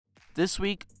This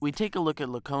week, we take a look at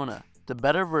Lacona, the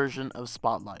better version of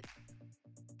Spotlight.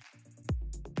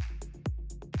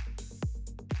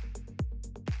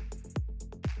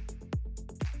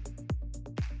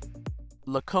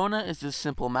 Lacona is this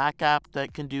simple Mac app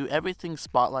that can do everything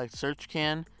Spotlight Search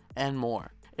can, and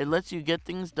more. It lets you get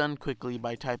things done quickly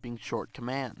by typing short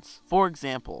commands. For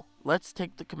example, let's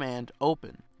take the command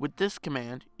open. With this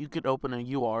command, you could open a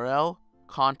URL,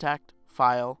 contact,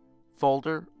 file,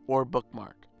 folder, or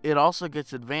bookmark. It also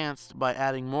gets advanced by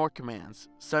adding more commands,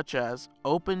 such as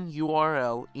open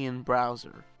URL in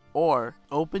browser, or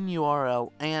open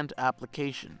URL and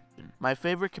application. My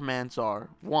favorite commands are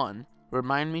 1.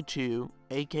 Remind me to,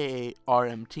 aka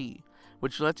RMT,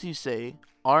 which lets you say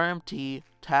RMT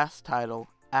task title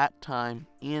at time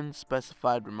in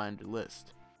specified reminder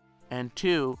list. And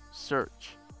 2.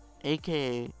 Search,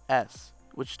 aka S,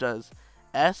 which does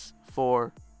S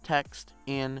for text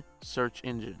in search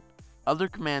engine. Other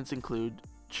commands include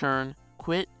churn,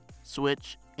 quit,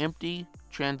 switch, empty,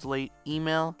 translate,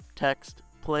 email, text,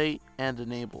 play, and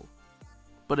enable.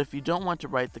 But if you don't want to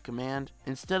write the command,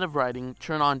 instead of writing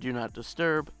turn on do not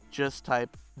disturb, just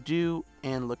type do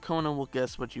and Lacona will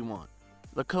guess what you want.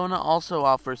 Lacona also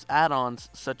offers add-ons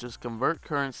such as Convert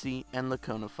Currency and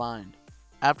Lacona Find.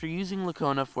 After using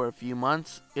Lacona for a few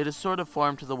months, it has sort of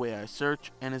formed to the way I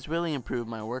search and has really improved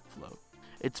my workflow.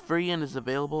 It's free and is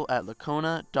available at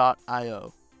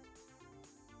lacona.io.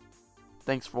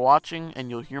 Thanks for watching,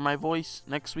 and you'll hear my voice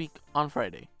next week on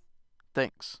Friday.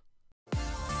 Thanks.